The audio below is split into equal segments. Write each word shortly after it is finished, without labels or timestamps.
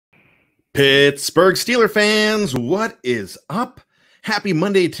Pittsburgh Steelers fans, what is up? Happy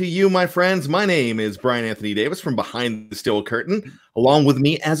Monday to you, my friends. My name is Brian Anthony Davis from Behind the Steel Curtain. Along with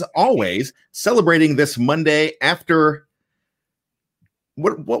me, as always, celebrating this Monday after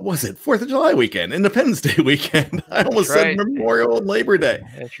what was it? 4th of July weekend, Independence Day weekend. I almost said Memorial and Labor Day.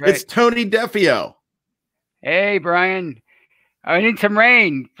 That's right. It's Tony Defio. Hey, Brian. I need some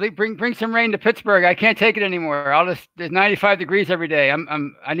rain. Please bring some rain to Pittsburgh. I can't take it anymore. There's 95 degrees every day.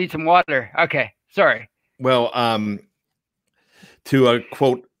 I need some water. Okay, sorry. Well, to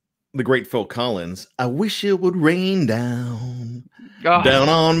quote the great Phil Collins, I wish it would rain down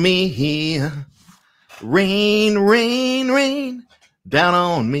on me here. Rain, rain, rain down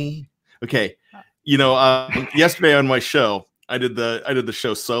on me. Okay, yesterday on my show, I did the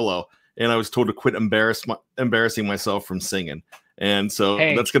show solo. And I was told to quit embarrassing myself from singing. And so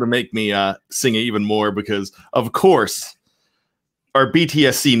that's going to make me sing even more because, of course, our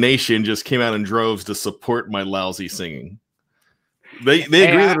BTSC Nation just came out in droves to support my lousy singing. They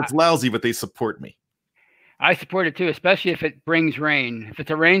agree that it's lousy, but they support me. I support it, too, especially if it brings rain. If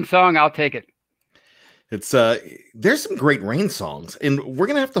it's a rain song, I'll take it. It's there's some great rain songs, and we're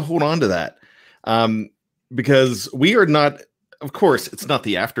going to have to hold on to that because we are not – of course, it's not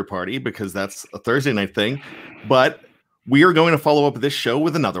the after party because that's a Thursday night thing, but we are going to follow up this show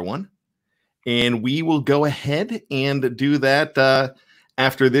with another one, and we will go ahead and do that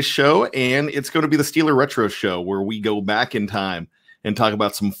after this show, and it's going to be the Steeler Retro Show where we go back in time and talk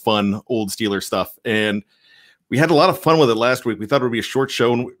about some fun old Steeler stuff, and we had a lot of fun with it last week. We thought it would be a short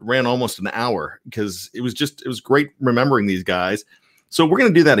show and ran almost an hour because it was great remembering these guys, so we're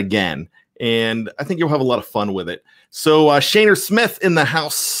going to do that again. And I think you'll have a lot of fun with it. So Shaner Smith in the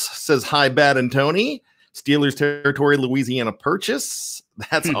house says, hi, Bad and Tony. Steelers territory, Louisiana Purchase.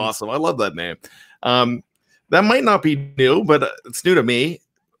 That's awesome. I love that name. That might not be new, but it's new to me.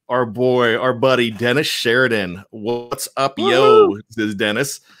 Our buddy, Dennis Sheridan. What's up, yo, says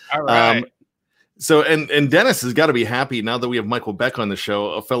Dennis. All right. So Dennis has got to be happy now that we have Michael Beck on the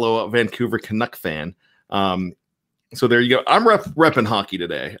show, a fellow Vancouver Canuck fan. So there you go. I'm repping hockey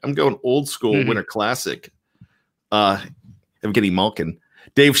today. I'm going old school Winter Classic. Evgeny Malkin.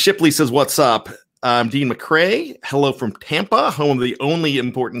 Dave Shipley says, what's up? Dean McCrae. Hello from Tampa, home of the only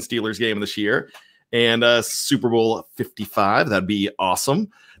important Steelers game of this year. And Super Bowl 55. That'd be awesome.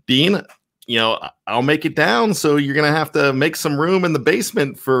 Dean, I'll make it down. So you're going to have to make some room in the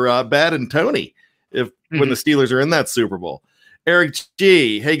basement for Bad and Tony when the Steelers are in that Super Bowl. Eric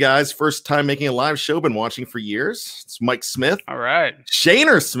G. Hey, guys. First time making a live show. Been watching for years. It's Mike Smith. All right.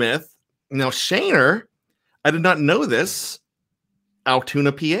 Shaner Smith. Now, Shaner, I did not know this.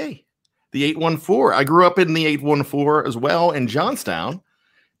 Altoona, PA. The 814. I grew up in the 814 as well in Johnstown.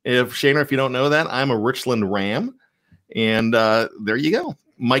 If you don't know that, I'm a Richland Ram. And there you go.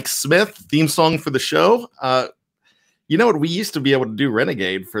 Mike Smith, theme song for the show. You know what? We used to be able to do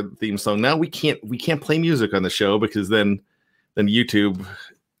Renegade for the theme song. Now we can't play music on the show because then YouTube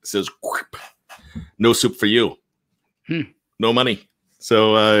says, no soup for you. No money.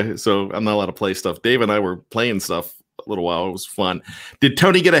 So I'm not allowed to play stuff. Dave and I were playing stuff a little while. It was fun. Did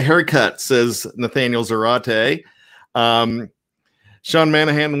Tony get a haircut? Says Nathaniel Zarate. Sean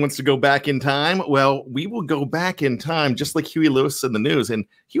Manahan wants to go back in time. Well, we will go back in time just like Huey Lewis in the news. And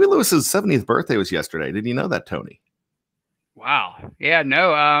Huey Lewis's 70th birthday was yesterday. Did you know that, Tony? Wow. Yeah,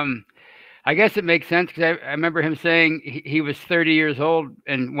 no. I guess it makes sense because I remember him saying he was 30 years old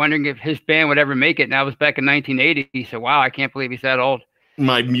and wondering if his band would ever make it. And that was back in 1980. So, wow, I can't believe he's that old.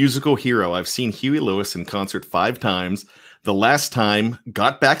 My musical hero. I've seen Huey Lewis in concert 5 times. The last time,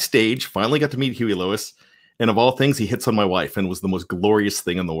 got backstage, finally got to meet Huey Lewis. And of all things, he hits on my wife and was the most glorious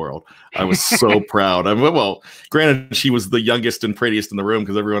thing in the world. I was so proud. Well, granted, she was the youngest and prettiest in the room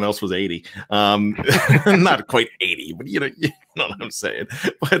because everyone else was 80. Not quite 80, but you know what I'm saying.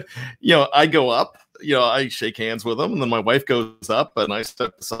 But, I go up, I shake hands with him. And then my wife goes up and I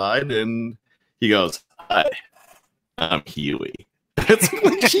step aside and he goes, hi, I'm Huey. It's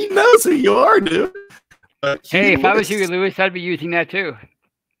like she knows who you are, dude. Hey, if I was Huey Lewis, I'd be using that too.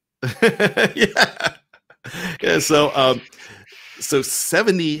 Yeah. Yeah, so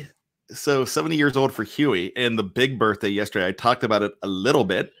 70 years old for Huey, and the big birthday yesterday. I talked about it a little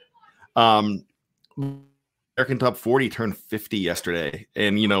bit. American Top 40 turned 50 yesterday,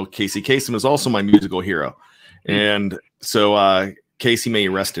 and Casey Kasem is also my musical hero, and so Casey, may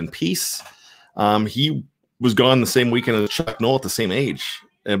rest in peace. He was gone the same weekend as Chuck Noll at the same age,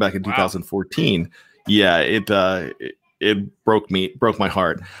 back in 2014. Yeah, it broke my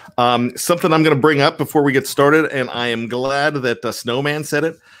heart. Something I'm going to bring up before we get started, and I am glad that Snowman said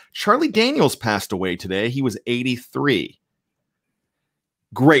it. Charlie Daniels passed away today. He was 83.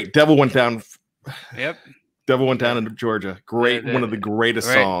 Great. Devil Went Down. Yep. Devil Went Down into Georgia. Great. One of the greatest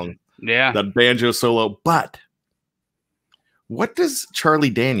songs. Yeah. That banjo solo. But what does Charlie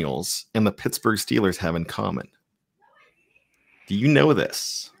Daniels and the Pittsburgh Steelers have in common? Do you know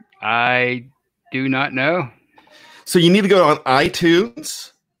this? I do not know. So you need to go on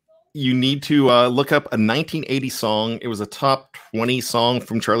iTunes. You need to look up a 1980 song. It was a top 20 song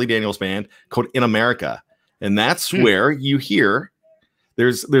from Charlie Daniels Band called In America. And that's where you hear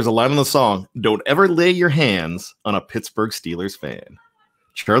there's a line in the song, don't ever lay your hands on a Pittsburgh Steelers fan.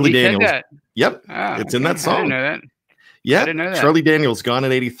 Charlie Daniels. Said that. Yep. Oh, it's in that song. I didn't know that. Yeah. I didn't know that. Charlie Daniels, gone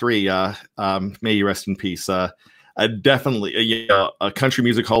in 83. May you rest in peace. Definitely a country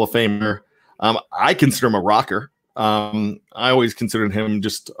music Hall of Famer. I consider him a rocker. I always considered him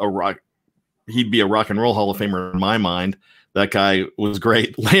just a rock. He'd be a rock and roll Hall of Famer in my mind. That guy was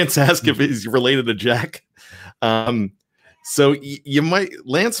great. Lance asked if he's related to Jack. So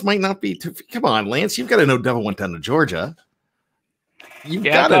Lance might not be too. Come on, Lance, you've got to know Devil Went Down to Georgia.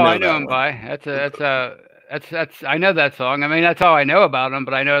 That's all I know him by. That's I know that song. I mean, that's all I know about him,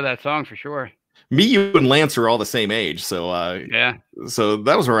 but I know that song for sure. Me, you, and Lance are all the same age, so yeah. So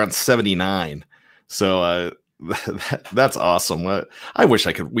that was around 79. So that's awesome. I wish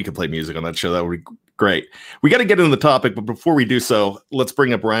we could play music on that show. That would be great. We got to get into the topic, but before we do so, let's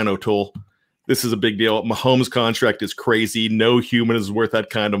bring up Ryan O'Toole. This is a big deal. Mahomes' contract is crazy. No human is worth that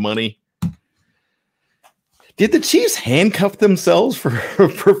kind of money. Did the Chiefs handcuff themselves for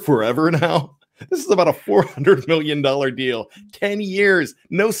forever now? This is about a $400 million deal. 10 years.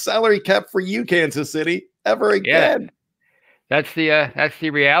 No salary cap for you, Kansas City, ever again. Yeah. That's the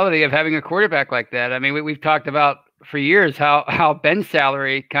reality of having a quarterback like that. I mean, we've talked about for years how Ben's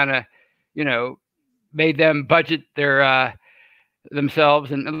salary kind of, made them budget their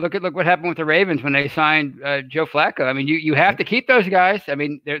themselves. And look what happened with the Ravens when they signed Joe Flacco. I mean, you have to keep those guys. I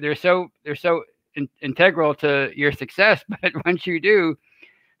mean, they're so integral to your success. But once you do,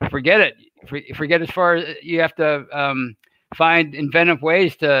 forget it. Forget as far as you have to find inventive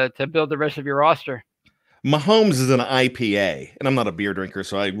ways to build the rest of your roster. Mahomes is an IPA, and I'm not a beer drinker,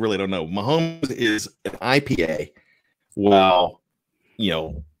 so I really don't know. Mahomes is an IPA. Wow,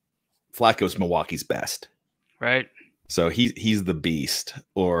 Flacco's Milwaukee's best. Right. So he's the beast,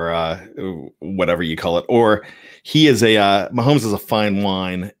 or whatever you call it, or he is Mahomes is a fine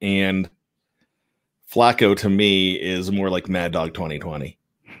wine, and Flacco to me is more like Mad Dog 2020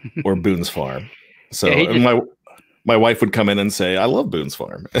 or Boone's Farm. So my wife would come in and say, "I love Boone's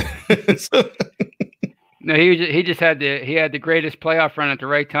Farm." So, no, he just had the greatest playoff run at the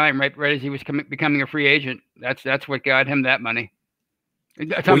right time, right as he was becoming a free agent. That's what got him that money. I'm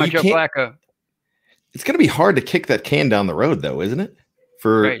talking about Joe Flacco. It's going to be hard to kick that can down the road, though, isn't it?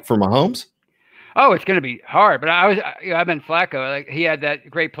 For Mahomes. Oh, it's going to be hard. But I've been Flacco. Like, he had that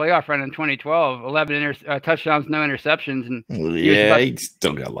great playoff run in 2012, 11 touchdowns, no interceptions, and he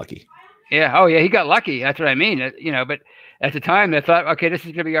still got lucky. Yeah. Oh, yeah. He got lucky. That's what I mean. But at the time, they thought, okay, this is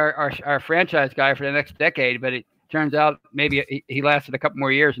going to be our franchise guy for the next decade. But it turns out maybe he lasted a couple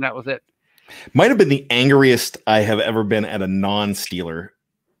more years, and that was it. Might have been the angriest I have ever been at a non-Steeler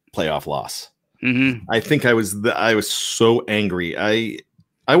playoff loss. Mm-hmm. I think I was so angry.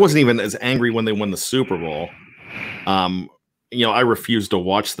 I wasn't even as angry when they won the Super Bowl. I refused to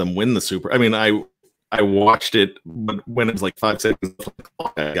watch them win the Super. I mean, I watched it, but when it was like 5 seconds,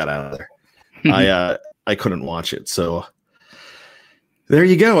 I got out of there. I couldn't watch it. So there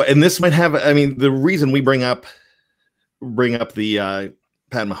you go. And this might have. I mean, the reason we bring up the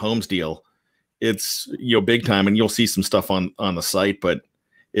Pat Mahomes deal, it's big time, and you'll see some stuff on the site, but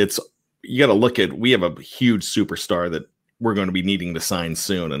you got to look at, we have a huge superstar that we're going to be needing to sign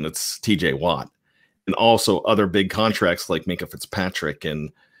soon, and it's TJ Watt, and also other big contracts like Minkah Fitzpatrick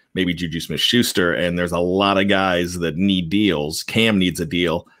and maybe Juju Smith-Schuster. And there's a lot of guys that need deals. Cam needs a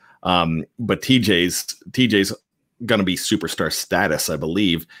deal. But TJ's going to be superstar status, I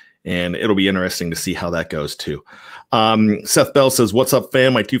believe. And it'll be interesting to see how that goes too. Seth Bell says, "What's up,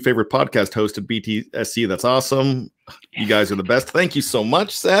 fam? My two favorite podcast hosts at BTSC. That's awesome. You guys are the best." Thank you so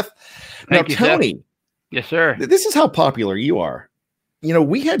much, Seth. Thank you, Tony. Seth. Yes, sir. This is how popular you are.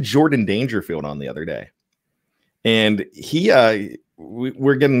 We had Jordan Dangerfield on the other day, and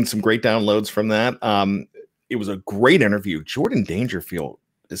we're getting some great downloads from that. It was a great interview. Jordan Dangerfield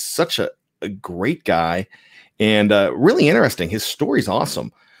is such a great guy, and really interesting. His story's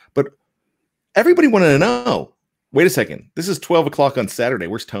awesome. But everybody wanted to know, wait a second, this is 12 o'clock on Saturday.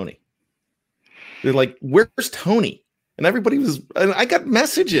 Where's Tony? They're like, where's Tony? And and I got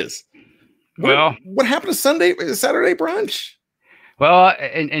messages. Well, what happened to Saturday brunch? Well,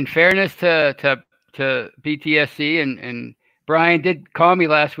 in fairness to BTSC and Brian did call me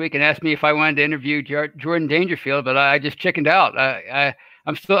last week and asked me if I wanted to interview Jordan Dangerfield, but I just chickened out.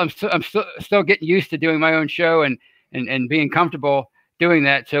 I'm still getting used to doing my own show and being comfortable doing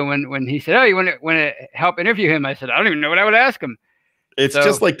that. So when he said, "Oh, you want to help interview him?" I said, "I don't even know what I would ask him." It's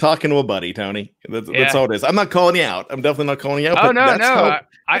just like talking to a buddy, Tony. That's all it is. I'm not calling you out. I'm definitely not calling you out. Oh, no.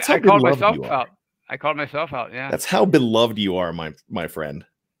 I called myself out. I called myself out. Yeah. That's how beloved you are, my friend.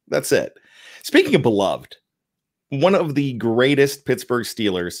 That's it. Speaking of beloved, one of the greatest Pittsburgh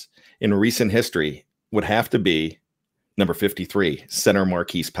Steelers in recent history would have to be number 53, center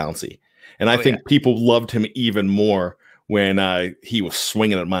Maurkice Pouncey. And I think people loved him even more when he was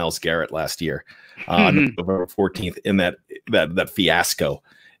swinging at Myles Garrett last year on November 14th in that fiasco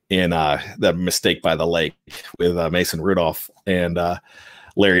in that mistake by the lake with Mason Rudolph and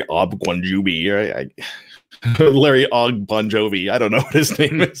Larry Ogbonjubi. Larry Og Bon Jovi. I don't know what his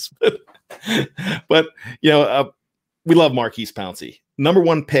name is, but we love Maurkice Pouncey, number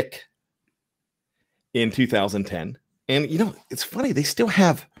 1 pick in 2010. And it's funny, they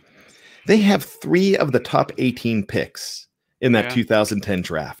have 3 of the top 18 picks in that 2010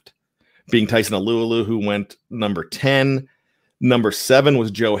 draft, being Tyson Alualu, who went number 10. Number 7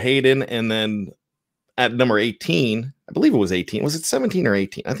 was Joe Hayden, and then at number 18, I believe it was 18. Was it 17 or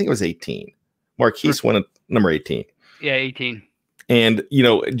 18? I think it was 18. Maurkice went at number 18. Yeah, 18. And,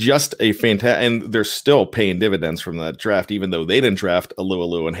 just a fantastic, and they're still paying dividends from that draft, even though they didn't draft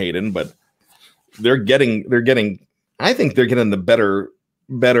Alualu and Hayden, but they're getting, I think they're getting the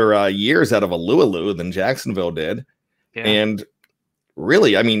better years out of Alualu than Jacksonville did. Yeah. And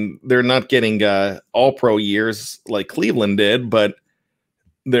really, I mean, they're not getting all-pro years like Cleveland did, but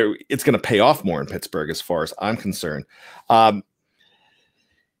it's going to pay off more in Pittsburgh as far as I'm concerned.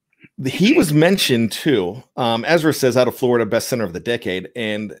 He was mentioned too. Ezra says out of Florida, best center of the decade.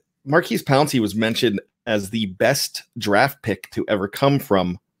 And Maurkice Pouncey was mentioned as the best draft pick to ever come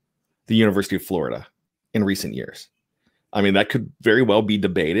from the University of Florida in recent years. I mean, that could very well be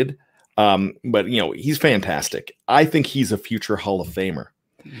debated. But he's fantastic. I think he's a future Hall of Famer.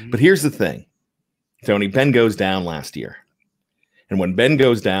 Mm-hmm. But here's the thing, Tony, Ben goes down last year. And when Ben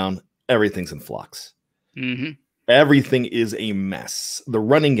goes down, everything's in flux. Mm-hmm. Everything is a mess. The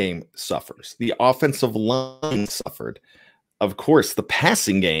running game suffers. The offensive line suffered. Of course, the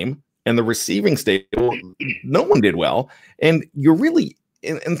passing game and the receiving stable, no one did well. And you're really,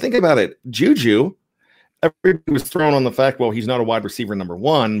 and think about it, Juju, everybody was thrown on the fact, well, he's not a wide receiver number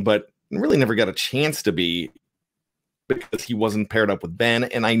 1, but really never got a chance to be because he wasn't paired up with Ben.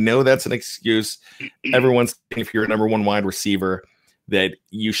 And I know that's an excuse. Everyone's saying if you're a number 1 wide receiver, that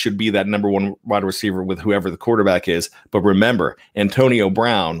you should be that number 1 wide receiver with whoever the quarterback is. But remember, Antonio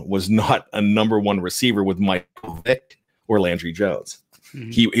Brown was not a number 1 receiver with Michael Vick or Landry Jones. Mm-hmm.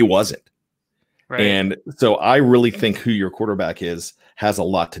 He wasn't. Right. And so I really think who your quarterback is has a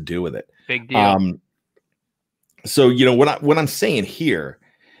lot to do with it. Big deal. So, what I'm saying here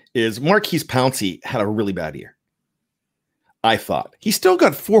is Maurkice Pouncey had a really bad year. I thought he still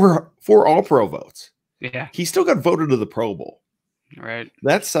got four All-Pro votes. Yeah. He still got voted to the Pro Bowl. Right.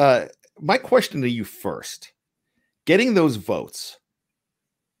 That's my question to you first. Getting those votes,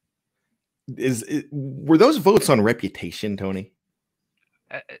 were those votes on reputation, Tony?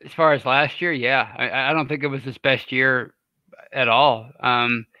 As far as last year, yeah. I don't think it was his best year at all.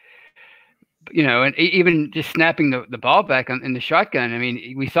 And even just snapping the ball back in the shotgun. I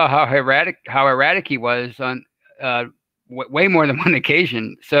mean, we saw how erratic he was on way more than one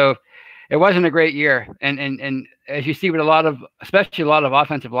occasion. So it wasn't a great year. And as you see with especially a lot of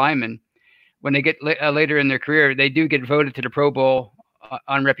offensive linemen, when they get later in their career, they do get voted to the Pro Bowl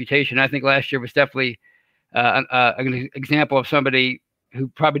on reputation. I think last year was definitely an example of somebody who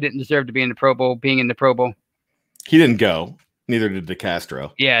probably didn't deserve to be in the Pro Bowl, being in the Pro Bowl. He didn't go. Neither did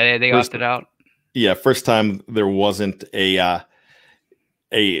DeCastro. Yeah, they opted out. Yeah, first time there wasn't a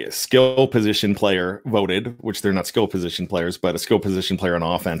skill position player voted, which they're not skill position players, but a skill position player on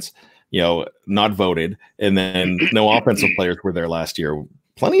offense, not voted. And then no offensive players were there last year.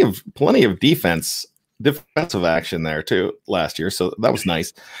 Plenty of defensive action there too last year. So that was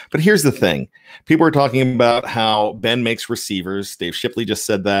nice. But here's the thing. People are talking about how Ben makes receivers. Dave Shipley just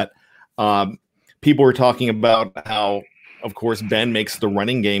said that. People were talking about how, of course, Ben makes the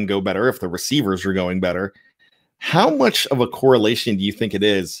running game go better if the receivers are going better. How much of a correlation do you think it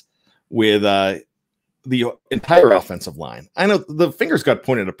is with the entire offensive line? I know the fingers got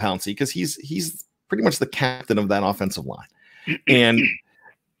pointed at Pouncey because he's pretty much the captain of that offensive line. And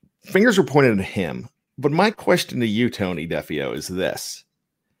fingers were pointed at him. But my question to you, Tony Defeo, is this.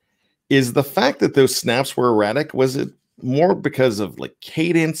 Is the fact that those snaps were erratic, was it more because of like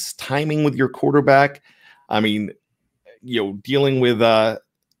cadence, timing with your quarterback? I mean, dealing with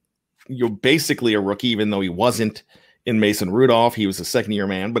basically a rookie, even though he wasn't in Mason Rudolph. He was a second-year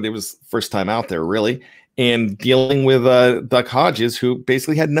man, but it was first time out there, really. And dealing with Duck Hodges, who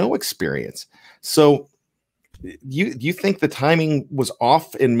basically had no experience. So you think the timing was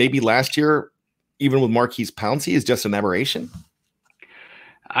off, and maybe last year, even with Maurkice Pouncey, is just an aberration?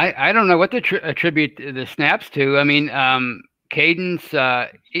 I don't know what to attribute the snaps to. I mean, cadence,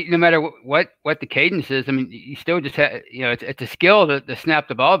 no matter what the cadence is, I mean, you still just have, it's a skill to snap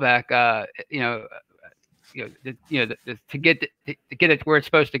the ball back, to get it where it's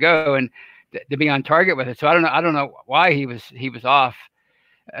supposed to go and to be on target with it. So I don't know why he was off,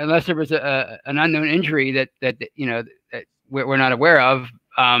 unless there was an unknown injury that we're not aware of.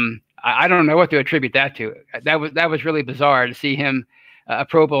 I don't know what to attribute that to. That was really bizarre to see him, a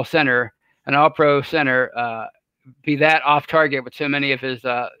Pro Bowl center, an All-Pro center, be that off target with so many of his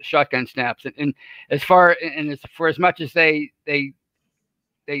shotgun snaps. And for as much as they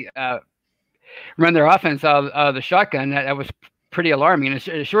run their offense out of the shotgun, that was pretty alarming. And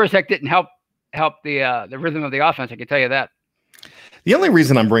it sure as heck didn't help the rhythm of the offense. I can tell you that. The only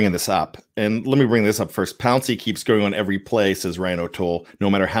reason I'm bringing this up, and let me bring this up first, Pouncey keeps going on every play, says Ryan O'Toole, no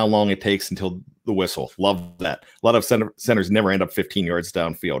matter how long it takes until the whistle. Love that. A lot of centers never end up 15 yards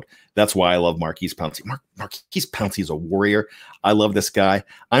downfield. That's why I love Maurkice Pouncey. Maurkice Pouncey is a warrior. I love this guy.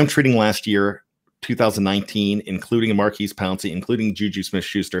 I'm treating last year, 2019, including Maurkice Pouncey, including Juju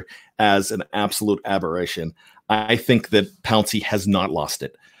Smith-Schuster, as an absolute aberration. I think that Pouncey has not lost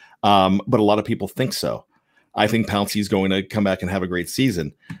it, but a lot of people think so. I think Pouncey is going to come back and have a great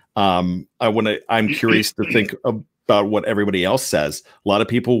season. I'm curious to think about what everybody else says. A lot of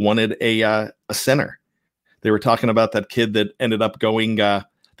people wanted a center. They were talking about that kid that ended up going, the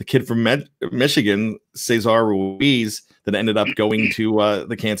kid from Michigan, Cesar Ruiz, that ended up going to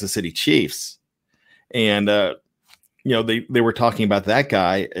the Kansas City Chiefs. And, they were talking about that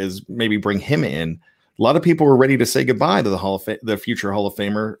guy as maybe bring him in. A lot of people were ready to say goodbye to the future Hall of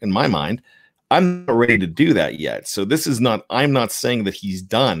Famer, in my mind. I'm not ready to do that yet. So I'm not saying that he's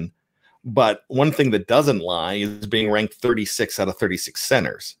done, but one thing that doesn't lie is being ranked 36 out of 36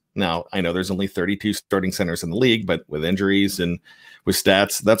 centers. Now, I know there's only 32 starting centers in the league, but with injuries and with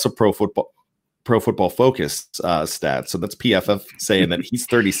stats, that's a Pro Football Focus stat. So that's PFF saying that he's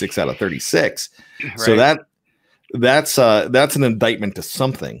 36 out of 36. Right. So that's an indictment to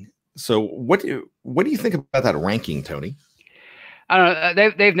something. So what do you think about that ranking, Tony? I don't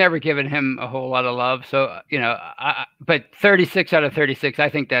know. They've never given him a whole lot of love. So, but 36 out of 36, I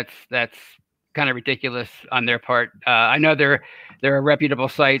think that's kind of ridiculous on their part. I know they're a reputable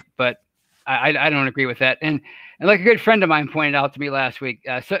site, but I don't agree with that. And like a good friend of mine pointed out to me last week,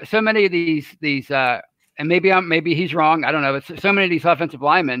 so many of these and maybe he's wrong, I don't know, but so many of these offensive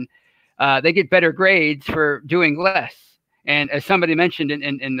linemen, they get better grades for doing less. And as somebody mentioned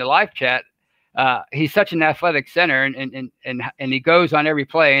in the live chat, he's such an athletic center, and he goes on every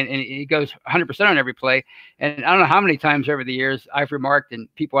play, and he goes 100% on every play. And I don't know how many times over the years I've remarked, and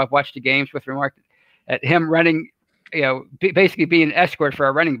people I've watched the games with remarked at him running, basically being an escort for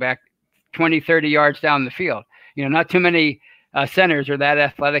a running back 20, 30 yards down the field. Not too many centers are that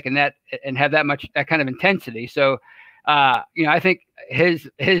athletic and have that kind of intensity. So, I think his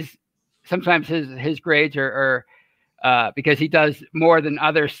sometimes his grades are because he does more than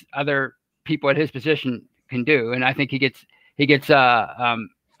other people at his position can do, and I think he gets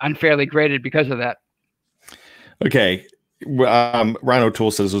unfairly graded because of that. Okay, Ryan O'Toole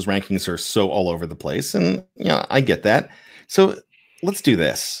says those rankings are so all over the place, and I get that. So let's do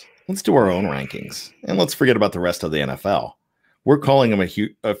this. Let's do our own rankings, and let's forget about the rest of the NFL. We're calling him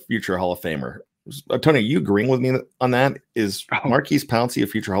a future Hall of Famer. Tony, are you agreeing with me on that? Is Maurkice Pouncey a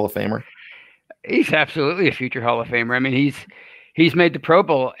future Hall of Famer? He's absolutely a future Hall of Famer. I mean, he's made the Pro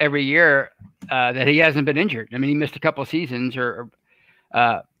Bowl every year that he hasn't been injured. I mean, he missed a couple of seasons a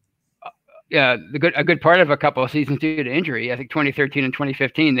good part of a couple of seasons due to injury. I think 2013 and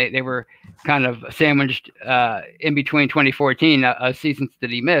 2015, they were kind of sandwiched in between 2014 seasons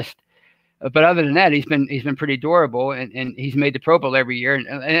that he missed. But other than that, he's been pretty durable, and he's made the Pro Bowl every year. And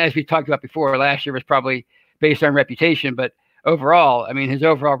as we talked about before, last year was probably based on reputation, but overall, I mean, his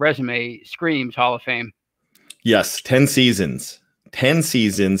overall resume screams Hall of Fame. Yes, 10 seasons,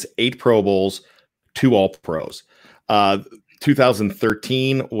 8 Pro Bowls, 2 All-Pros.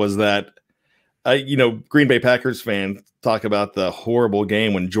 2013 was that, Green Bay Packers fan talk about the horrible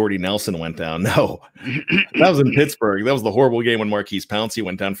game when Jordy Nelson went down. No, that was in Pittsburgh. That was the horrible game when Maurkice Pouncey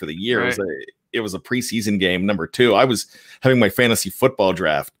went down for the year. Right. It was a preseason game, number 2. I was having my fantasy football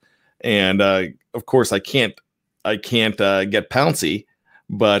draft, and of course I can't get Pouncey,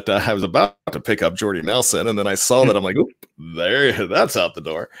 but I was about to pick up Jordy Nelson, and then I saw that. I'm like, oop, that's out the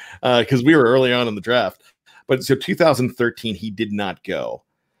door, because we were early on in the draft. But so 2013, he did not go,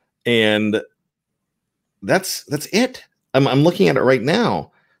 and that's it. I'm looking at it right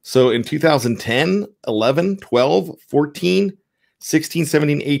now. So in 2010, 11, 12, 14, 16,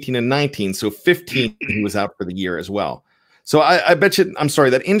 17, 18, and 19. So 15, he was out for the year as well. So I bet you, I'm sorry,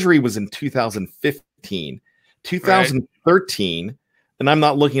 that injury was in 2015. 2013, right. And I'm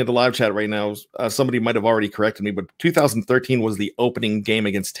not looking at the live chat right now. Somebody might have already corrected me, but 2013 was the opening game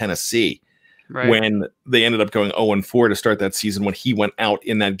against Tennessee, right, when they ended up going 0-4 to start that season, when he went out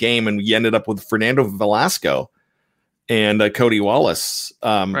in that game, and we ended up with Fernando Velasco and Cody Wallace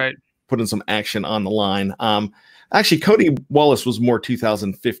putting some action on the line. Actually, Cody Wallace was more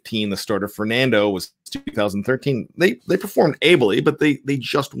 2015, the starter. Fernando was 2013. They performed ably, but they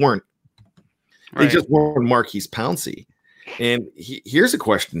just weren't. They just weren't Maurkice Pouncey. And here's a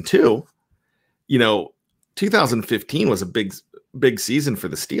question too. 2015 was a big season for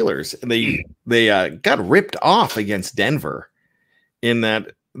the Steelers, and they got ripped off against Denver in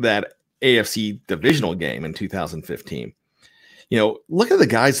that AFC divisional game in 2015. Look at the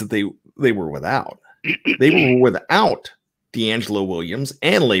guys that they were without. They were without D'Angelo Williams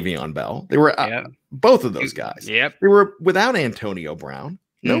and Le'Veon Bell. They were both of those guys. Yep. They were without Antonio Brown,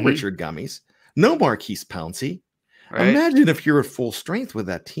 no Richard Gummies, no Maurkice Pouncey. Right. Imagine if you're at full strength with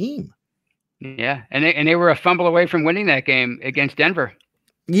that team. Yeah, and they were a fumble away from winning that game against Denver.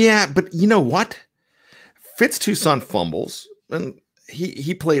 Yeah, but you know what? Fitz-Toussaint fumbles, and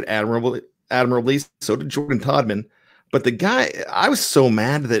he played admirably. So did Jordan Todman. But the guy, I was so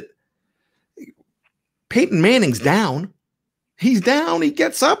mad that Peyton Manning's down. He's down. He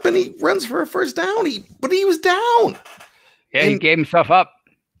gets up and he runs for a first down. But he was down. Yeah, he gave himself up.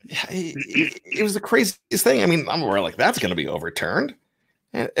 It was the craziest thing. I mean, we're like, that's going to be overturned.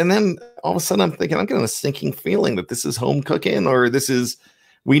 And then all of a sudden I'm thinking, I'm getting a sinking feeling that this is home cooking, or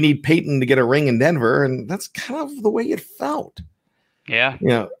we need Peyton to get a ring in Denver. And that's kind of the way it felt. Yeah.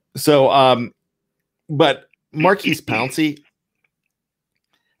 So, but Maurkice Pouncey,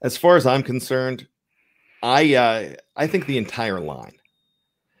 as far as I'm concerned, I think the entire line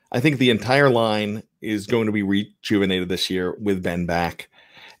is going to be rejuvenated this year with Ben back.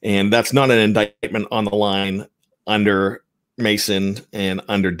 And that's not an indictment on the line under Mason and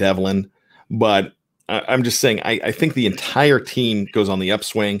under Devlin, but I'm just saying I think the entire team goes on the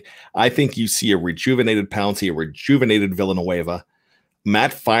upswing. I think you see a rejuvenated Pouncey, a rejuvenated Villanueva.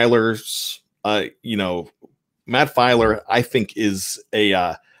 Matt Filer's, Matt Filer, I think, is a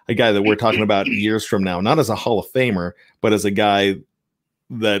guy that we're talking about years from now, not as a Hall of Famer, but as a guy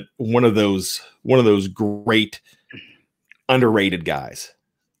that one of those great underrated guys.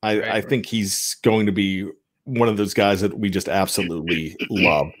 I think he's going to be one of those guys that we just absolutely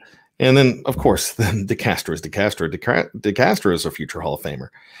love. And then, of course, then DeCastro is DeCastro. DeCastro is a future Hall of Famer.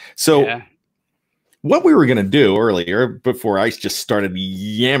 So what we were going to do earlier, before I just started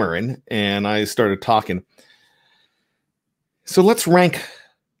yammering and I started talking, so let's rank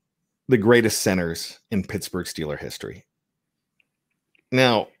the greatest centers in Pittsburgh Steeler history.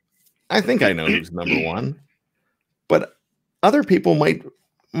 Now, I think I know who's number one, but other people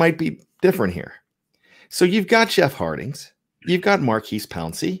might be different here. So you've got Jeff Hardings, you've got Maurkice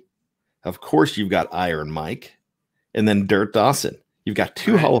Pouncey, of course you've got Iron Mike, and then Dirt Dawson. You've got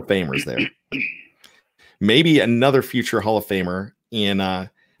two Hall of Famers there. Maybe another future Hall of Famer in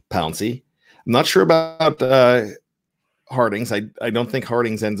Pouncey. I'm not sure about Hardings. I don't think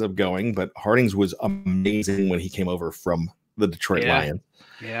Hardings ends up going, but Hardings was amazing when he came over from the Detroit Lions.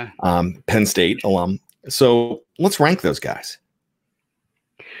 Yeah. Penn State alum. So let's rank those guys.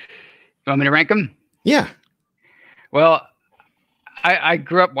 You want me to rank them? Yeah. Well, I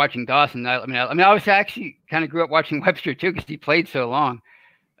grew up watching Dawson. I was actually kind of grew up watching Webster too, because he played so long.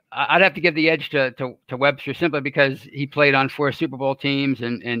 I'd have to give the edge to Webster simply because he played on 4 Super Bowl teams,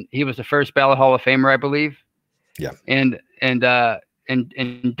 and he was the first ballot Hall of Famer, I believe. Yeah. And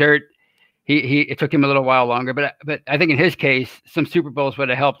Dirt, it took him a little while longer, but I think in his case, some Super Bowls would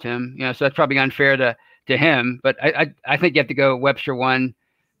have helped him. So that's probably unfair to him. But I think you have to go Webster 1,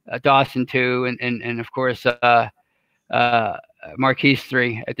 Dawson 2, and of course Maurkice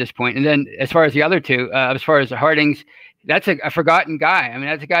 3 at this point. And then as far as the other two, as far as the Hardings, that's a forgotten guy. I mean,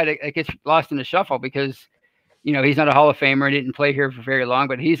 that's a guy that gets lost in the shuffle because he's not a Hall of Famer and didn't play here for very long,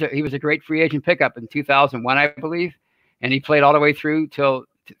 but he was a great free agent pickup in 2001, I believe, and he played all the way through till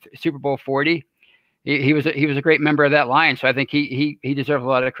Super Bowl 40. he was a great member of that line. So I think he deserves a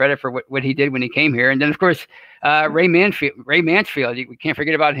lot of credit for what he did when he came here. And then of course Ray Mansfield, we can't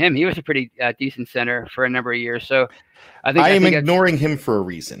forget about him. He was a pretty decent center for a number of years. So I am ignoring him for a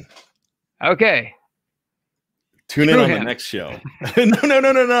reason. Okay. Tune in on the next show.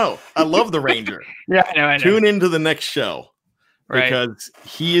 No. I love the Ranger. Yeah, I know. Tune into the next show because right.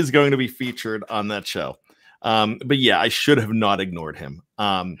 he is going to be featured on that show. But yeah, I should have not ignored him.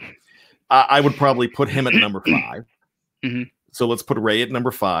 I would probably put him at number 5. Mm-hmm. So let's put Ray at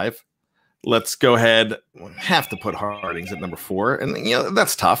number 5. Let's go ahead. Have to put Hardings at number 4. And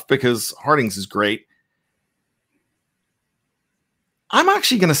that's tough because Hardings is great. I'm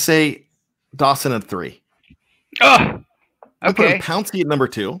actually going to say Dawson at 3. Oh, okay. I'm Pouncey at number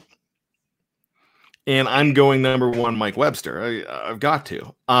 2. And I'm going number 1, Mike Webster. I've got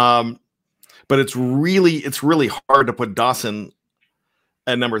to. But it's really hard to put Dawson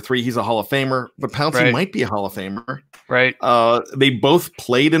at number 3. He's a Hall of Famer, but Pouncey might be a Hall of Famer. Right. They both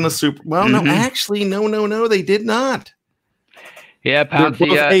played in the Super. Well, no, actually, no, they did not. Yeah, Pouncey. They're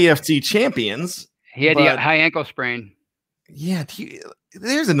both AFC champions. He had the high ankle sprain. Yeah.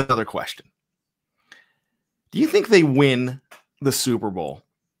 There's another question. Do you think they win the Super Bowl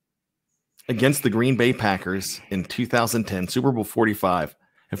against the Green Bay Packers in 2010, Super Bowl 45,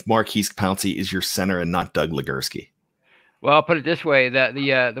 if Maurkice Pouncey is your center and not Doug Legursky? Well, I'll put it this way: that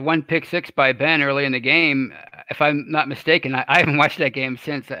the one pick six by Ben early in the game, if I'm not mistaken, I haven't watched that game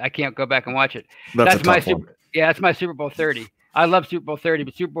since. I can't go back and watch it. That's my Super. Yeah, that's my Super Bowl 30. I love Super Bowl 30,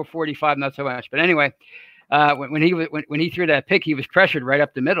 but Super Bowl 45 not so much. But anyway, when he threw that pick, he was pressured right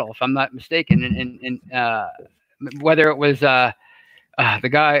up the middle, if I'm not mistaken, and whether it was the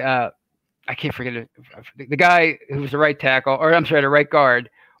guy. I can't forget it. The guy who was the right tackle, or I'm sorry, the right guard,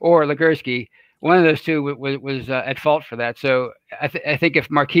 or Legursky. One of those two was at fault for that. So I think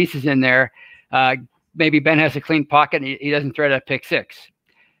if Maurkice is in there, maybe Ben has a clean pocket and he doesn't throw that pick six.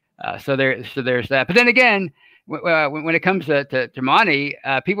 So there's that. But then again, when it comes to Monty,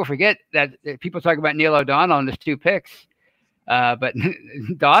 people forget that people talk about Neil O'Donnell and his 2 picks, but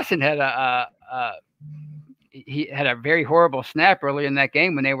Dawson had he had a very horrible snap early in that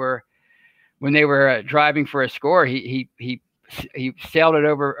game when they were driving for a score. He sailed it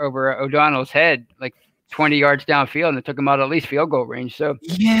over O'Donnell's head like 20 yards downfield, and it took him out at least field goal range. So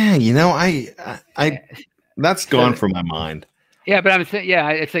yeah, I that's gone from my mind. Yeah, but I'm saying, yeah,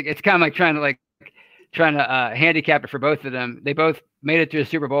 it's kind of like trying to handicap it for both of them. They both made it to the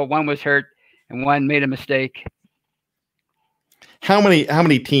Super Bowl. One was hurt, and one made a mistake. How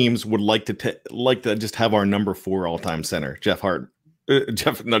many teams would like to just have our number 4 all-time center, Jeff Hartman,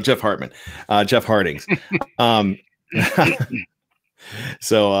 Jeff Hardings.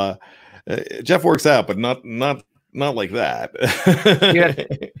 So Jeff works out, but not like that. You have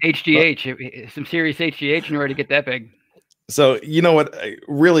HGH, some serious HGH in order to get that big. So you know what?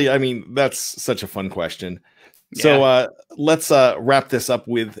 Really, I mean, that's such a fun question. Yeah. So let's wrap this up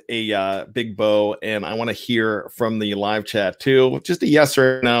with a big bow, and I want to hear from the live chat too. Just a yes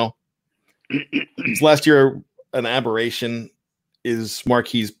or no. Is last year an aberration? Is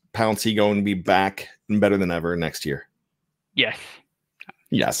Maurkice Pouncey going to be back and better than ever next year? Yes.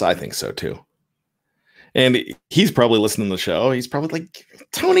 Yes, I think so too. And he's probably listening to the show. He's probably like,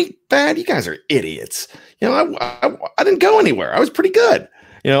 Tony, Bad, you guys are idiots. You know, I didn't go anywhere. I was pretty good.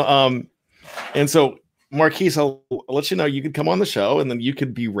 You know, and so Maurkice, I'll let you know you could come on the show and then you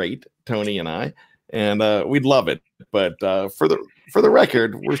could berate Tony and I, and we'd love it. But for the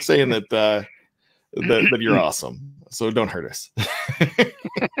record, we're saying that that you're awesome. So don't hurt us.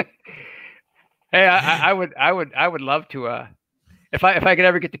 Hey, I would love to. If I could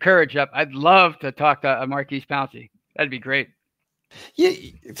ever get the courage up, I'd love to talk to Maurkice Pouncey. That'd be great. Yeah,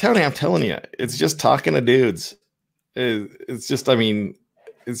 Tony, I'm telling you, it's just talking to dudes. It's just, I mean,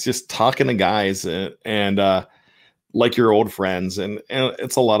 it's just talking to guys and like your old friends, and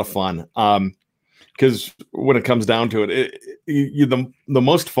it's a lot of fun. Because when it comes down to it, the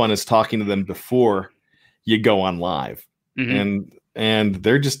most fun is talking to them before you go on live, and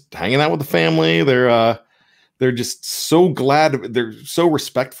they're just hanging out with the family. They're just so glad. They're so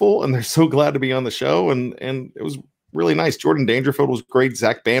respectful, and they're so glad to be on the show. And it was really nice. Jordan Dangerfield was great.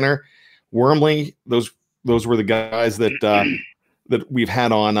 Zach Banner, Wormley. Those were the guys that that we've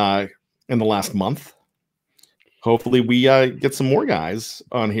had on in the last month. Hopefully, we get some more guys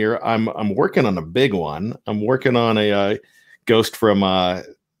on here. I'm working on a big one. I'm working on a ghost from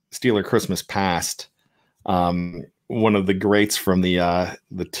Steeler Christmas Past. One of the greats from the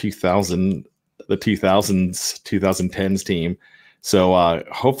 2000s, 2010s team. So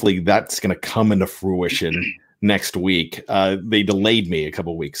hopefully that's going to come into fruition next week. They delayed me a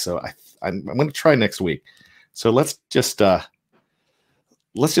couple weeks, so I'm going to try next week. So let's just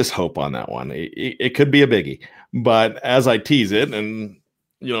hope on that one. It could be a biggie, but as I tease it, and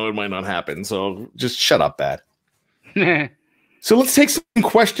it might not happen. So just shut up, Bad. So let's take some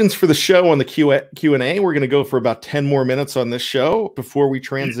questions for the show on the Q&A. We're going to go for about 10 more minutes on this show before we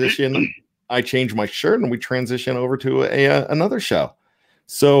transition. I change my shirt and we transition over to another show.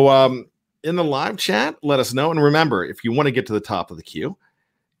 So in the live chat, let us know. And remember, if you want to get to the top of the queue,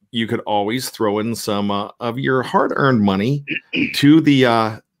 you could always throw in some of your hard-earned money to the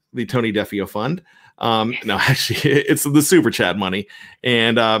Tony Defeo Fund. No, actually, it's the super chat money.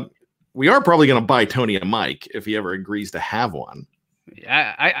 And we are probably going to buy Tony a mic if he ever agrees to have one.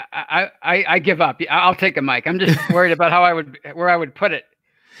 I give up. I'll take a mic. I'm just worried about where I would put it.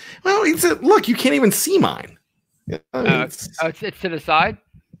 Well, look, you can't even see mine. It's to the side.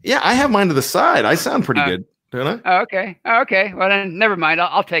 Yeah, I have mine to the side. I sound pretty good, don't I? Okay. Okay. Well, then never mind.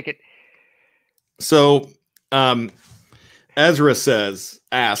 I'll take it. So, Ezra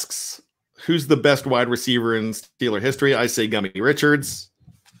asks, who's the best wide receiver in Steeler history? I say Gummy Richards.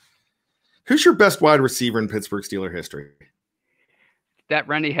 Who's your best wide receiver in Pittsburgh Steeler history? That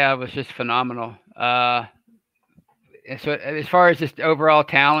run he had was just phenomenal. So as far as just overall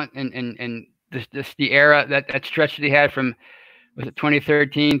talent and the era, that stretch that he had from, was it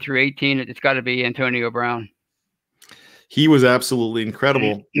 2013 through 18? It's got to be Antonio Brown. He was absolutely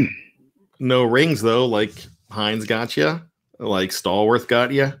incredible. No rings, though, like Hines got you, like Stallworth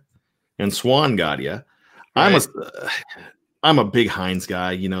got you, and Swan got you. Right. I'm a big Hines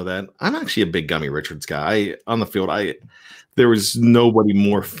guy, you know that. I'm actually a big Gummy Richards guy. On the field, there was nobody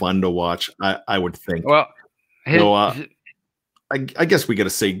more fun to watch, I would think. Well, I guess we got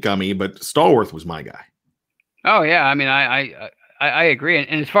to say Gummy, but Stallworth was my guy. Oh yeah, I mean, I agree.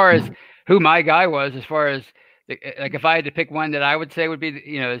 And as far as who my guy was, as far as like if I had to pick one that I would say would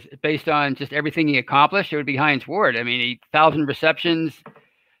be, based on just everything he accomplished, it would be Hines Ward. I mean, 1,000 receptions.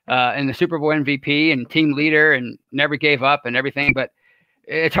 And the Super Bowl MVP and team leader, and never gave up and everything. But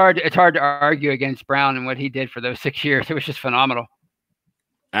it's hard to argue against Brown and what he did for those 6 years. It was just phenomenal.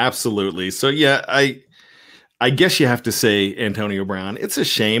 Absolutely. So yeah, I guess you have to say Antonio Brown. It's a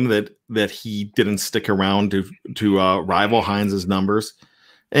shame that he didn't stick around to rival Hines's numbers.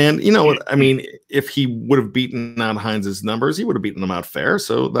 And I mean, if he would have beaten out Hines's numbers, he would have beaten them out fair.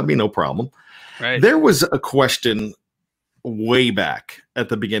 So that'd be no problem. Right. There was a question way back at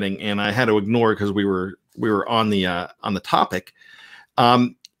the beginning, and I had to ignore because we were on the topic.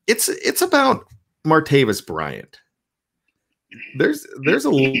 It's about Martavis Bryant. There's a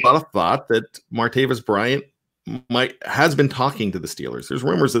lot of thought that Martavis Bryant has been talking to the Steelers. There's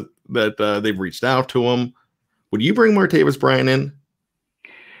rumors that they've reached out to him. Would you bring Martavis Bryant in?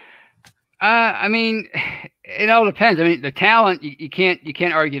 I mean, it all depends. I mean, the talent, you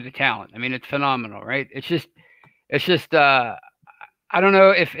can't argue the talent. I mean, it's phenomenal, right? It's just I don't know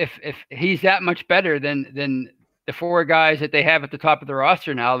if he's that much better than the four guys that they have at the top of the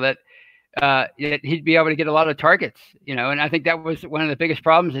roster now, that he'd be able to get a lot of targets, and I think that was one of the biggest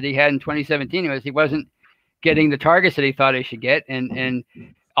problems that he had in 2017 was he wasn't getting the targets that he thought he should get. And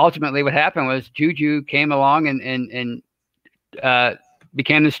ultimately what happened was Juju came along and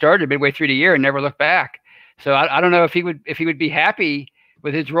became the starter midway through the year and never looked back. So I don't know if he would be happy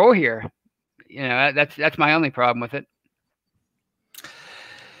with his role here. That's my only problem with it.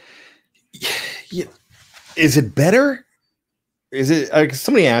 Yeah. Is it better? Is it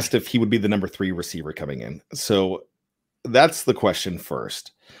somebody asked if he would be the number 3 receiver coming in. So that's the question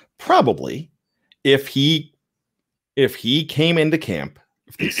first. Probably if he came into camp,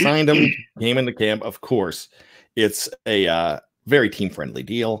 if they signed him, came into camp, of course, it's a very team friendly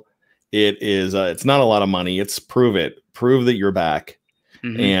deal. It is, it's not a lot of money. It's prove that you're back.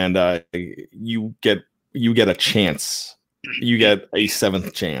 Mm-hmm. And you get a chance. You get a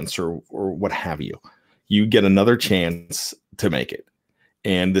 7th chance or what have you. You get another chance to make it.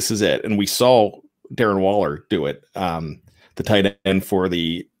 And this is it. And we saw Darren Waller do it. The tight end for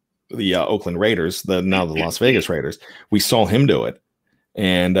the Oakland Raiders, now the Las Vegas Raiders. We saw him do it.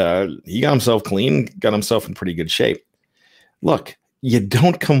 And he got himself clean, got himself in pretty good shape. Look, you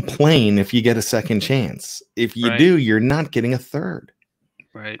don't complain if you get a second chance. If you do, you're not getting a third.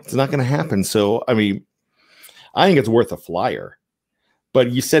 Right. It's not going to happen. So, I mean, I think it's worth a flyer.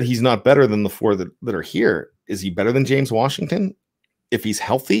 But you said he's not better than the 4 that are here. Is he better than James Washington if he's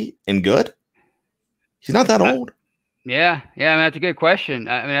healthy and good? He's not that old. Yeah. I mean, that's a good question.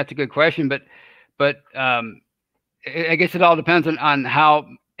 But I guess it all depends on how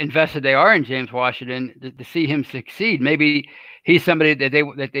invested they are in James Washington to see him succeed. Maybe he's somebody that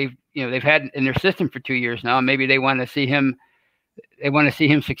they've had in their system for 2 years now. Maybe they want to see him they want to see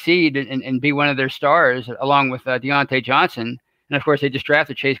him succeed and be one of their stars, along with Deontay Johnson. And of course, they just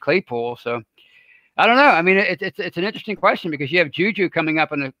drafted Chase Claypool. So I don't know. I mean, it's an interesting question because you have Juju coming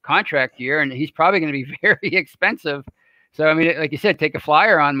up on a contract year, and he's probably going to be very expensive. So I mean, like you said, take a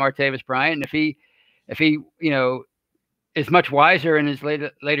flyer on Martavis Bryant. And if he is much wiser in his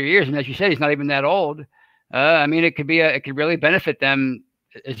later years, and as you said, he's not even that old. I mean, it could really benefit them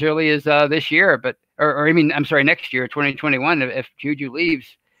as early as this year, I'm sorry, next year, 2021, if Juju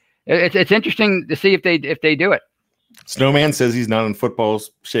leaves. It's interesting to see if they do it. Snowman says he's not in football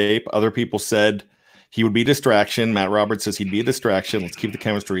shape. Other people said he would be a distraction. Matt Roberts says he'd be a distraction. Let's keep the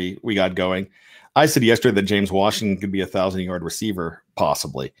chemistry we got going. I said yesterday that James Washington could be a 1,000-yard receiver,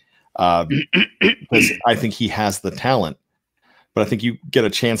 possibly, because I think he has the talent. But I think you get a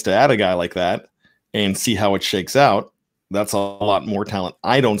chance to add a guy like that and see how it shakes out. That's a lot more talent.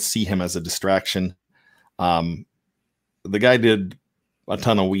 I don't see him as a distraction. The guy did a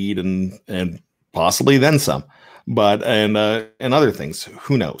ton of weed and possibly then some, but and other things.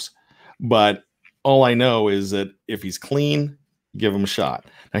 Who knows? But all I know is that if he's clean, give him a shot.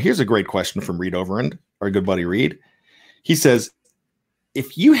 Now, here's a great question from Reed Overend, our good buddy Reed. He says,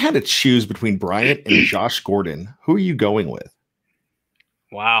 if you had to choose between Bryant and Josh Gordon, who are you going with?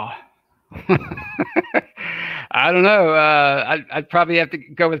 Wow. I don't know. I'd probably have to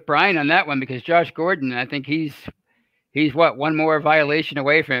go with Brian on that one because Josh Gordon, I think he's one more violation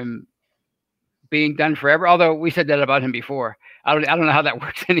away from being done forever. Although we said that about him before. I don't know how that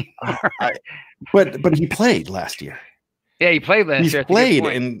works anymore. But he played last year. Yeah, he played last year. He's played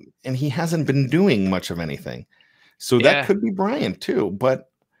and he hasn't been doing much of anything. So that could be Brian too.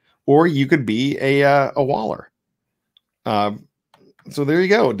 Or you could be a Waller. So there you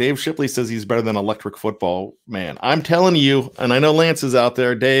go. Dave Shipley says he's better than Electric Football Man. I'm telling you, and I know Lance is out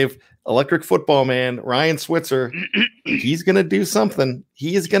there, Dave, Electric Football Man, Ryan Switzer, he's going to do something.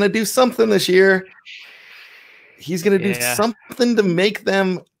 He is going to do something this year. He's going to do something to make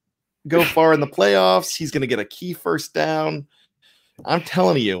them go far in the playoffs. He's going to get a key first down. I'm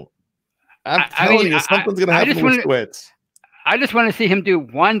telling you. Something's going to happen with Switz. I just want to see him do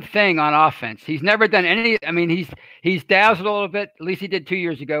one thing on offense. He's never done any. I mean, he's dazzled a little bit. At least he did 2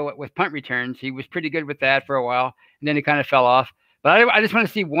 years ago with punt returns. He was pretty good with that for a while, and then he kind of fell off. But I just want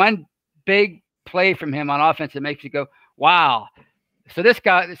to see one big play from him on offense that makes you go, "Wow!" So this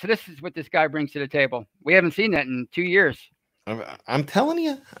is what this guy brings to the table. We haven't seen that in 2 years. I'm telling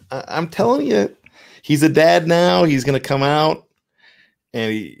you, he's a dad now. He's going to come out,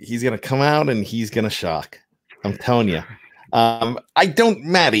 and he's going to come out, and he's going to shock. I'm telling you.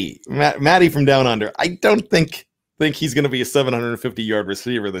 Matty from Down Under, I don't think he's going to be a 750-yard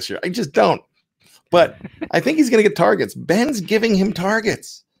receiver this year. I just don't. But I think he's going to get targets. Ben's giving him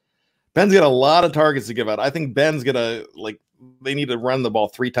targets. Ben's got a lot of targets to give out. I think Ben's going to, they need to run the ball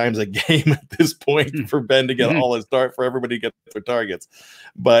 3 times a game at this point for Ben to get all his for everybody to get their targets.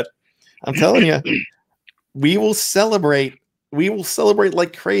 But I'm telling you, we will celebrate. We will celebrate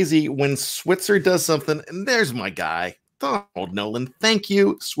like crazy when Switzer does something. And there's my guy. Donald Nolan, thank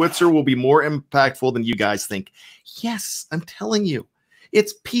you. Switzer will be more impactful than you guys think. Yes, I'm telling you,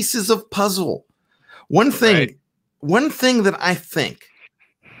 it's pieces of puzzle. One thing that I think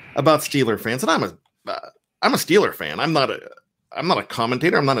about Steeler fans, and I'm a Steeler fan. I'm not a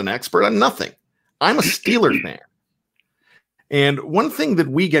commentator. I'm not an expert. I'm nothing. I'm a Steeler fan. And one thing that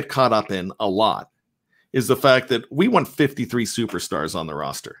we get caught up in a lot is the fact that we want 53 superstars on the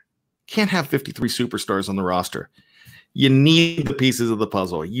roster. Can't have 53 superstars on the roster. You need the pieces of the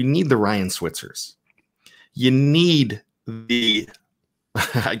puzzle. You need the Ryan Switzers. You need the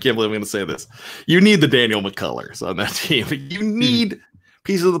I can't believe I'm going to say this. You need the Daniel McCullers on that team. You need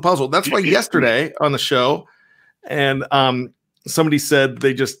pieces of the puzzle. That's why yesterday on the show, and somebody said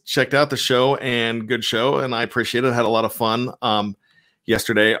they just checked out the show and good show, and I appreciate it. I had a lot of fun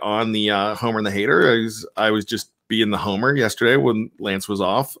yesterday on the Homer and the Hater. I was just being the Homer yesterday when Lance was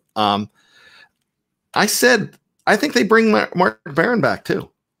off. I said I think they bring Mark Barron back too.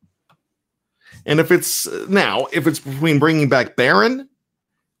 And if it's between bringing back Barron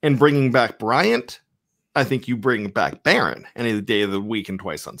and bringing back Bryant, I think you bring back Barron any day of the week and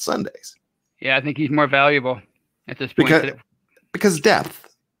twice on Sundays. Yeah, I think he's more valuable at this point. Because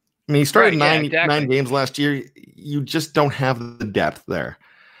depth. I mean, he started nine games last year. You just don't have the depth there.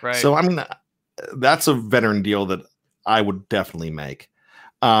 Right. So, I mean, that's a veteran deal that I would definitely make.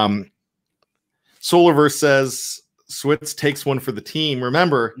 Solarverse says Switz takes one for the team.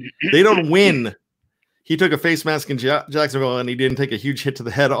 Remember, they don't win. He took a face mask in Jacksonville, and he didn't take a huge hit to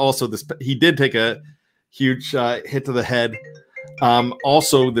the head. Also, he did take a huge hit to the head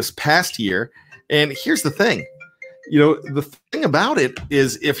also this past year. And here's the thing. you know, the thing about it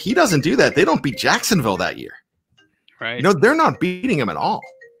is if he doesn't do that, they don't beat Jacksonville that year. Right. You know, they're not beating him at all.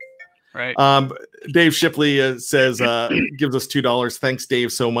 Right. Dave Shipley says, gives us $2. Thanks,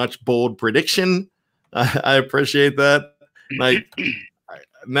 Dave, so much. Bold prediction. I appreciate that.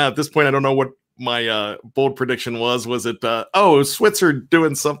 Now, at this point, I don't know what my bold prediction was. Was it, Switzer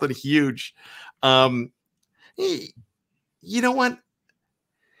doing something huge? You know what?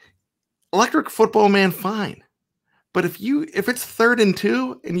 Electric football, man, fine. But if it's 3rd and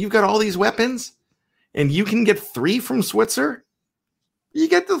 2 and you've got all these weapons and you can get 3 from Switzer, you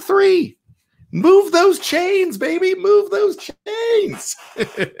get the 3. Move those chains, baby. Move those chains.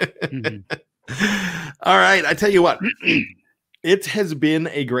 All right. I tell you what, it has been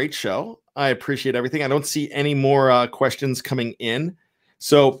a great show. I appreciate everything. I don't see any more questions coming in.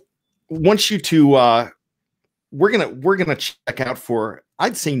 So want you to, we're going to check out for,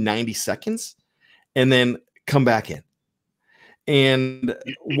 I'd say 90 seconds and then come back in. And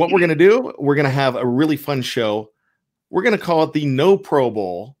what we're going to do, we're going to have a really fun show. We're going to call it the No Pro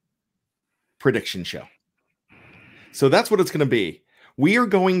Bowl Prediction Show. So that's what it's going to be. We are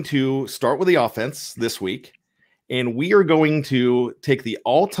going to start with the offense this week, and we are going to take the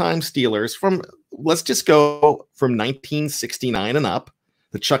all-time Steelers from, let's just go from 1969 and up,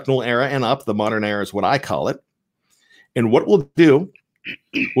 the Chuck Noll era and up. The modern era is what I call it. And what we'll do,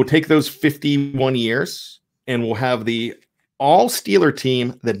 we'll take those 51 years, and we'll have the all-Steeler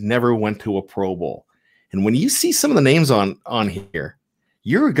team that never went to a Pro Bowl. And when you see some of the names on here,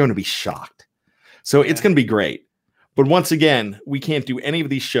 you're going to be shocked. So it's going to be great. But once again, we can't do any of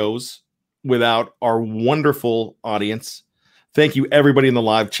these shows without our wonderful audience. Thank you, everybody in the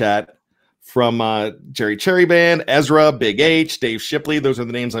live chat, from Jerry Cherry Band, Ezra, Big H, Dave Shipley. Those are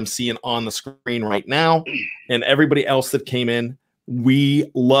the names I'm seeing on the screen right now. And everybody else that came in.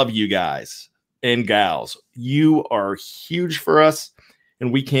 We love you guys and gals. You are huge for us.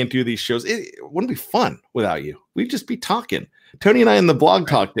 And we can't do these shows. It wouldn't be fun without you. We'd just be talking. Tony and I in the blog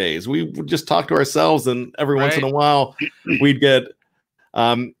talk days, we would just talk to ourselves, and every once in a while we'd get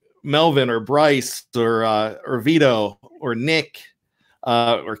Melvin or Bryce or Vito or Nick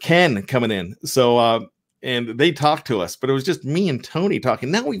or Ken coming in. So and they talk to us, but it was just me and Tony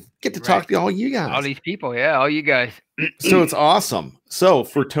talking. Now we get to talk to all you guys. All these people, yeah, all you guys. So it's awesome. So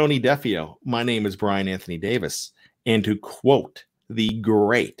for Tony Defio, my name is Brian Anthony Davis, and to quote the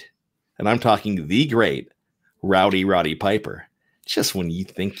great, and I'm talking the great, Rowdy Roddy Piper, just when you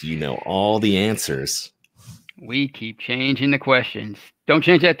think you know all the answers, we keep changing the questions. Don't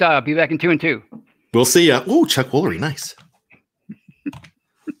change that dial. Be back in 2 and 2. We'll see ya. Oh, Chuck Woolery, nice.